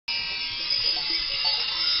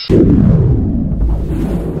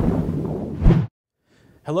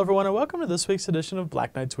Hello everyone and welcome to this week's edition of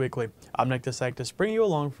Black Knights Weekly. I'm Nick DeSanctis, bringing you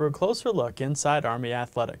along for a closer look inside Army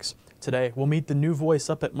athletics. Today we'll meet the new voice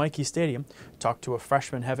up at Michie Stadium, talk to a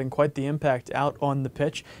freshman having quite the impact out on the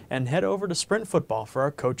pitch, and head over to sprint football for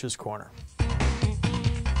our Coach's Corner.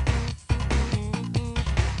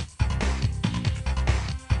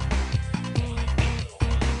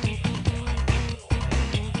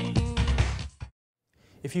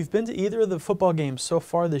 If you've been to either of the football games so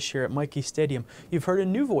far this year at Michie Stadium, you've heard a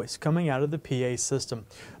new voice coming out of the PA system.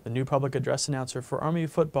 The new public address announcer for Army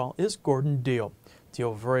football is Gordon Deal.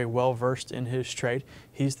 Deal, very well versed in his trade.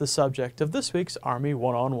 He's the subject of this week's Army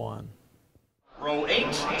One-on-One. Row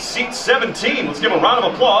 8, seat 17. Let's give a round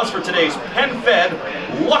of applause for today's pen-fed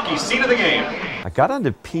lucky seat of the game. I got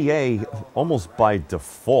onto PA almost by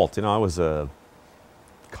default. You know, I was a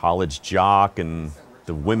college jock, and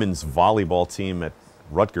the women's volleyball team at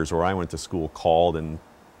Rutgers, where I went to school, called and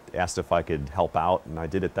asked if I could help out, and I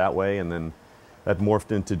did it that way, and then that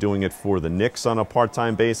morphed into doing it for the Knicks on a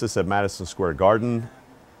part-time basis at Madison Square Garden.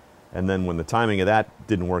 And then when the timing of that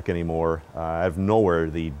didn't work anymore, out of nowhere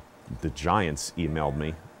the Giants emailed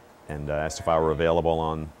me and asked if I were available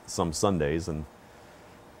on some Sundays, and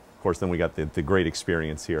of course then we got the great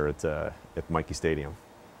experience here at Michie Stadium.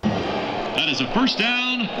 That is a first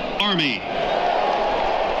down, Army.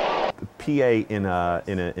 PA in a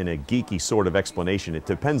geeky sort of explanation, it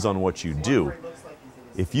depends on what you do.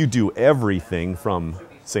 If you do everything from,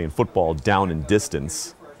 say in football, down and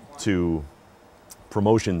distance to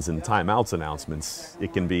promotions and timeouts announcements,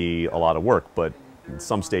 it can be a lot of work. But in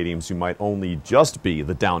some stadiums you might only just be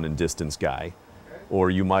the down and distance guy,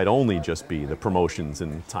 or you might only just be the promotions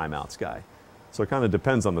and timeouts guy. So it kind of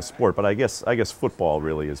depends on the sport, but I guess football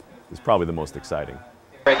really is probably the most exciting.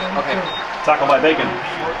 Okay. Tackle by Bacon.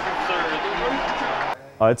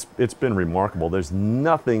 It's been remarkable. There's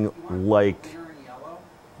nothing like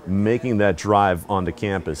making that drive onto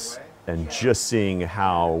campus and just seeing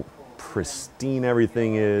how pristine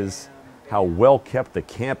everything is, how well kept the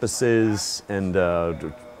campus is, and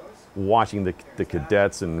watching the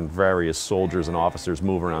cadets and various soldiers and officers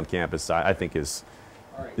move around campus, I think it's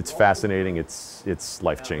fascinating. It's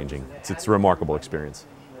life-changing. It's a remarkable experience.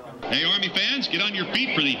 Hey, Army fans, get on your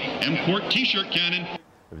feet for the M-Court T-shirt cannon. I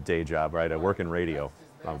have a day job, right? I work in radio.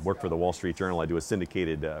 I work for the Wall Street Journal. I do a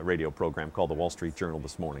syndicated radio program called the Wall Street Journal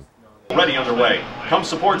This Morning. Already underway. Come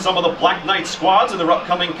support some of the Black Knights squads in their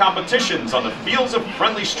upcoming competitions on the fields of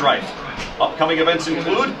friendly strife. Upcoming events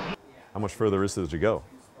include... How much further is there to go?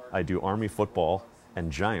 I do Army football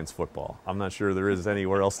and Giants football. I'm not sure there is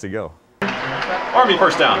anywhere else to go. Army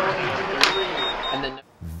first down.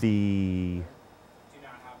 The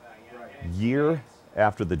year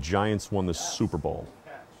after the Giants won the Super Bowl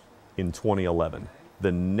in 2011,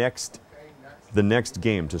 the next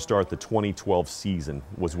game to start the 2012 season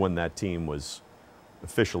was when that team was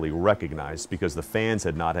officially recognized, because the fans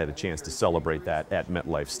had not had a chance to celebrate that at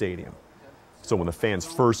MetLife Stadium. So when the fans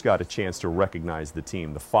first got a chance to recognize the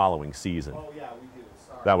team the following season,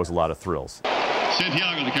 that was a lot of thrills.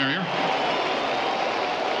 Santiago, the carrier.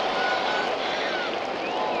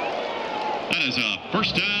 That is a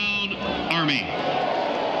first down, Army.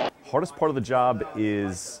 Hardest part of the job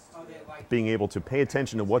is being able to pay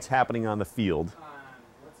attention to what's happening on the field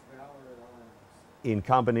in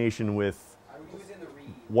combination with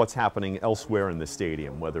what's happening elsewhere in the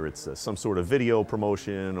stadium, whether it's some sort of video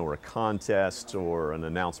promotion or a contest or an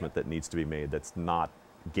announcement that needs to be made that's not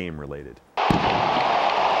game related. Dixon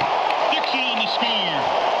on the score.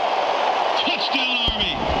 Touchdown,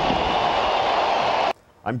 Army.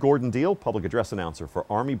 I'm Gordon Deal, public address announcer for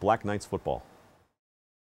Army Black Knights football.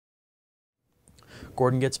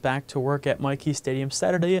 Gordon gets back to work at Michie Stadium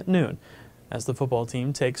Saturday at noon as the football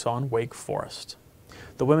team takes on Wake Forest.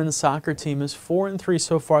 The women's soccer team is 4-3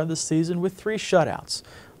 so far this season with 3 shutouts.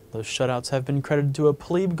 Those shutouts have been credited to a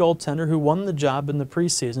plebe goaltender who won the job in the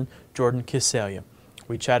preseason, Jordan Kiselia.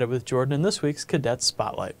 We chatted with Jordan in this week's Cadet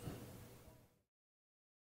Spotlight.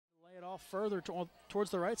 Lay it off further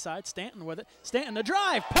towards the right side. Stanton with it. Stanton, the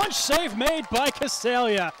drive. Punch save made by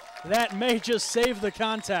Kiselia. That may just save the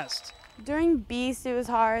contest. During Beast, it was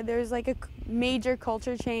hard. There was like a major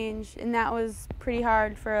culture change, and that was pretty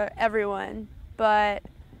hard for everyone. But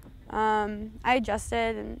I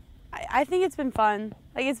adjusted, and I think it's been fun.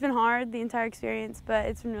 Like, it's been hard, the entire experience, but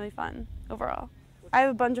it's been really fun overall. I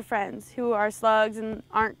have a bunch of friends who are slugs and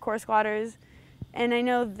aren't core squatters, and I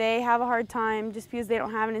know they have a hard time just because they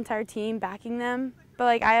don't have an entire team backing them. But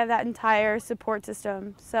like, I have that entire support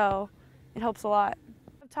system, so it helps a lot.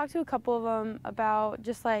 Talked to a couple of them about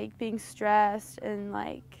just like being stressed and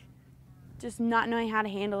like just not knowing how to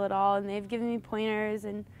handle it all, and they've given me pointers,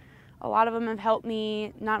 and a lot of them have helped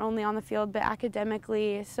me not only on the field but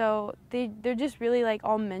academically. So they're just really like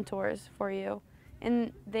all mentors for you,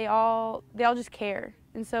 and they all just care,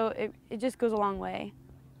 and so it just goes a long way.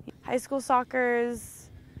 High school soccer's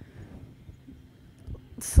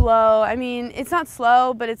slow. I mean, it's not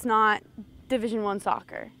slow, but it's not Division I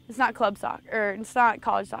soccer. It's not club soccer, or it's not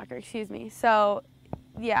college soccer, excuse me. So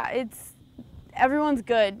yeah, everyone's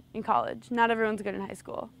good in college. Not everyone's good in high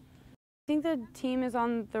school. I think the team is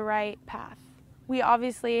on the right path. We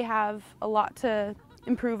obviously have a lot to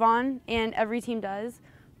improve on, and every team does,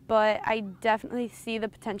 but I definitely see the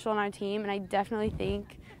potential in our team, and I definitely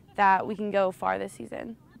think that we can go far this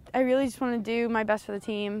season. I really just want to do my best for the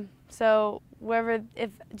team. So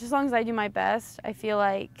just as long as I do my best, I feel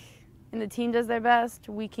like, and the team does their best,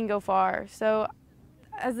 we can go far. So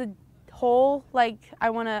as a whole, like, I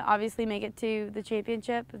want to obviously make it to the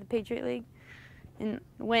championship of the Patriot League and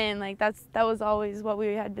win. Like, that was always what we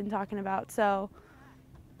had been talking about. So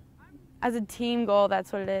as a team goal,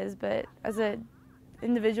 that's what it is. But as an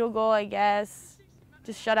individual goal, I guess,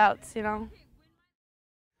 just shutouts, you know.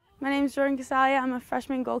 My name is Jordan Casalia. I'm a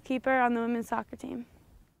freshman goalkeeper on the women's soccer team.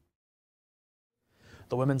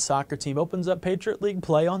 The women's soccer team opens up Patriot League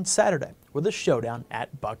play on Saturday with a showdown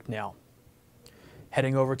at Bucknell.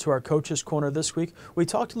 Heading over to our Coach's Corner this week, we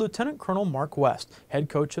talked to Lieutenant Colonel Mark West, head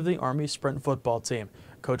coach of the Army Sprint football team.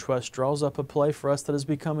 Coach West draws up a play for us that is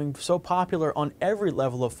becoming so popular on every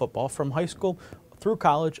level of football, from high school through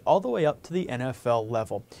college all the way up to the NFL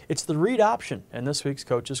level. It's the read option in this week's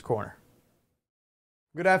Coach's Corner.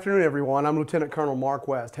 Good afternoon, everyone. I'm Lieutenant Colonel Mark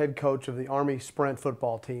West, head coach of the Army Sprint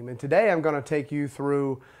football team. And today I'm going to take you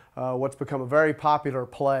through what's become a very popular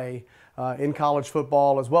play in college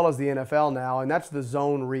football as well as the NFL now, and that's the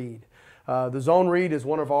zone read. The zone read is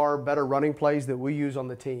one of our better running plays that we use on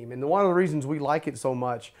the team. And one of the reasons we like it so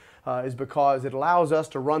much is because it allows us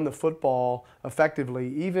to run the football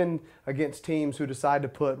effectively, even against teams who decide to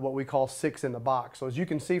put what we call 6 in the box. So as you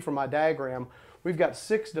can see from my diagram, we've got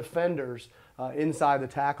 6 defenders inside the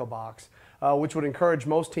tackle box, which would encourage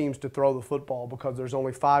most teams to throw the football because there's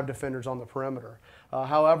only 5 defenders on the perimeter.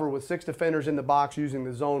 However, with 6 defenders in the box using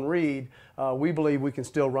the zone read, we believe we can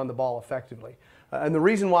still run the ball effectively. And the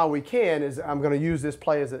reason why we can is, I'm going to use this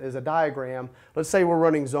play as a diagram. Let's say we're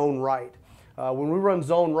running zone right. When we run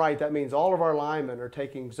zone right, that means all of our linemen are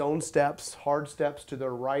taking zone steps, hard steps to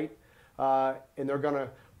their right, and they're going to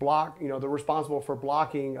block, they're responsible for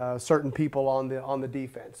blocking certain people on the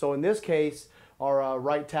defense. So in this case, our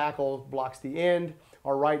right tackle blocks the end,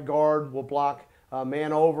 our right guard will block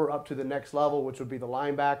man over up to the next level, which would be the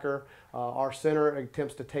linebacker. Our center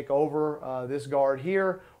attempts to take over this guard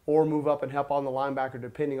here or move up and help on the linebacker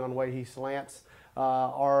depending on the way he slants.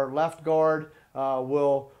 Our left guard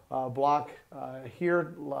will block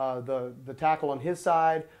here the tackle on his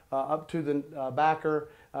side up to the backer,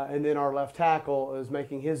 and then our left tackle is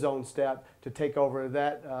making his own step to take over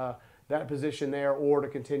that position there or to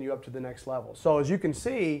continue up to the next level. So as you can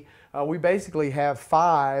see, we basically have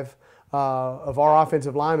 5 of our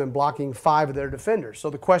offensive linemen blocking 5 of their defenders. So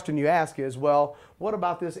the question you ask is, well, what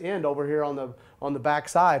about this end over here on the back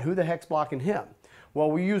side? Who the heck's blocking him?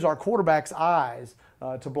 Well, we use our quarterback's eyes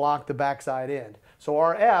to block the backside end. So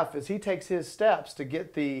our F, as he takes his steps to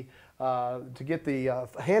get the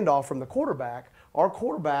handoff from the quarterback, our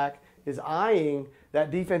quarterback is eyeing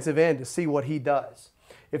that defensive end to see what he does.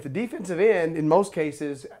 If the defensive end, in most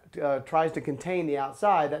cases, tries to contain the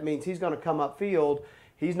outside, that means he's going to come upfield.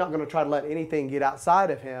 He's not going to try to let anything get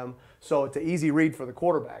outside of him, so it's an easy read for the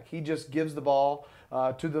quarterback. He just gives the ball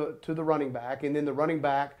to the running back, and then the running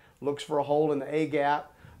back looks for a hole in the A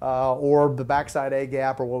gap or the backside A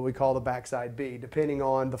gap, or what we call the backside B, depending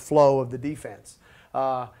on the flow of the defense.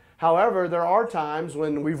 However, there are times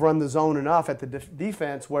when we've run the zone enough at the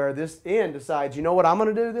defense where this end decides, you know what I'm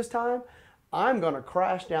going to do this time? I'm going to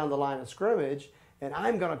crash down the line of scrimmage, and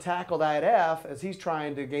I'm going to tackle that F as he's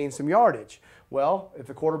trying to gain some yardage. Well, if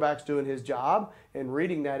the quarterback's doing his job and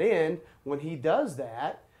reading that end, when he does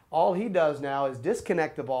that, all he does now is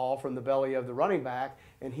disconnect the ball from the belly of the running back,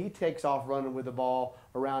 and he takes off running with the ball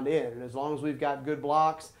around in. And as long as we've got good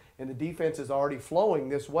blocks and the defense is already flowing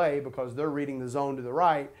this way because they're reading the zone to the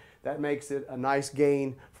right, that makes it a nice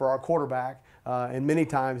gain for our quarterback. And many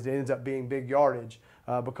times it ends up being big yardage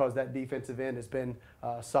because that defensive end has been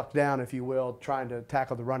sucked down, if you will, trying to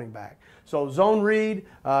tackle the running back. So zone read,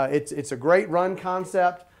 it's a great run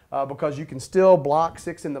concept because you can still block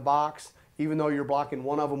 6 in the box even though you're blocking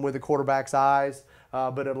one of them with the quarterback's eyes,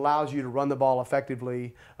 but it allows you to run the ball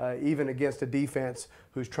effectively even against a defense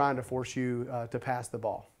who's trying to force you to pass the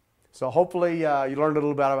ball. So hopefully you learned a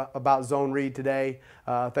little bit about zone read today.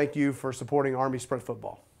 Thank you for supporting Army Sprint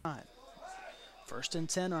Football. First and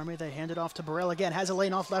 10, Army. They hand it off to Burrell again. Has a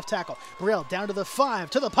lane off left tackle. Burrell down to the 5,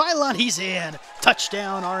 to the pylon. He's in.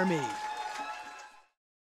 Touchdown, Army.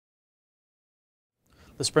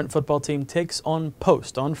 The Sprint football team takes on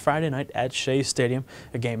Post on Friday night at Michie Stadium,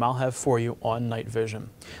 a game I'll have for you on Night Vision.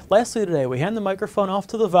 Lastly today, we hand the microphone off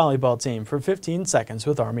to the volleyball team for 15 seconds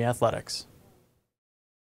with Army Athletics.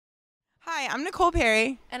 Hi, I'm Nicole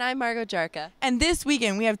Perry. And I'm Margot Jarka. And this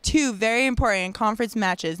weekend we have two very important conference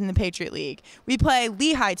matches in the Patriot League. We play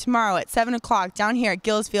Lehigh tomorrow at 7 o'clock down here at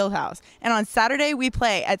Gillis Fieldhouse. And on Saturday we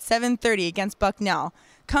play at 7:30 against Bucknell.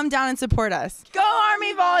 Come down and support us. Go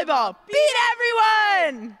Army Volleyball! Beat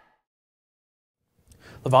everyone!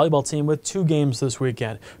 The volleyball team with 2 games this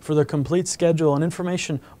weekend. For the complete schedule and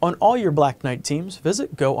information on all your Black Knight teams,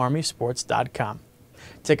 visit GoArmySports.com.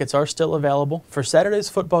 Tickets are still available for Saturday's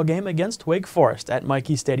football game against Wake Forest at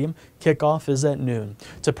Michie Stadium. Kickoff is at noon.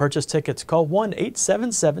 To purchase tickets, call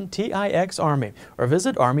 1-877-TIX-ARMY or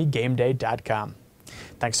visit ArmyGameDay.com.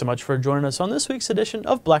 Thanks so much for joining us on this week's edition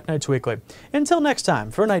of Black Knights Weekly. Until next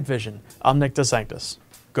time, for Night Vision, I'm Nick DeSanctis.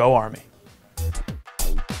 Go Army!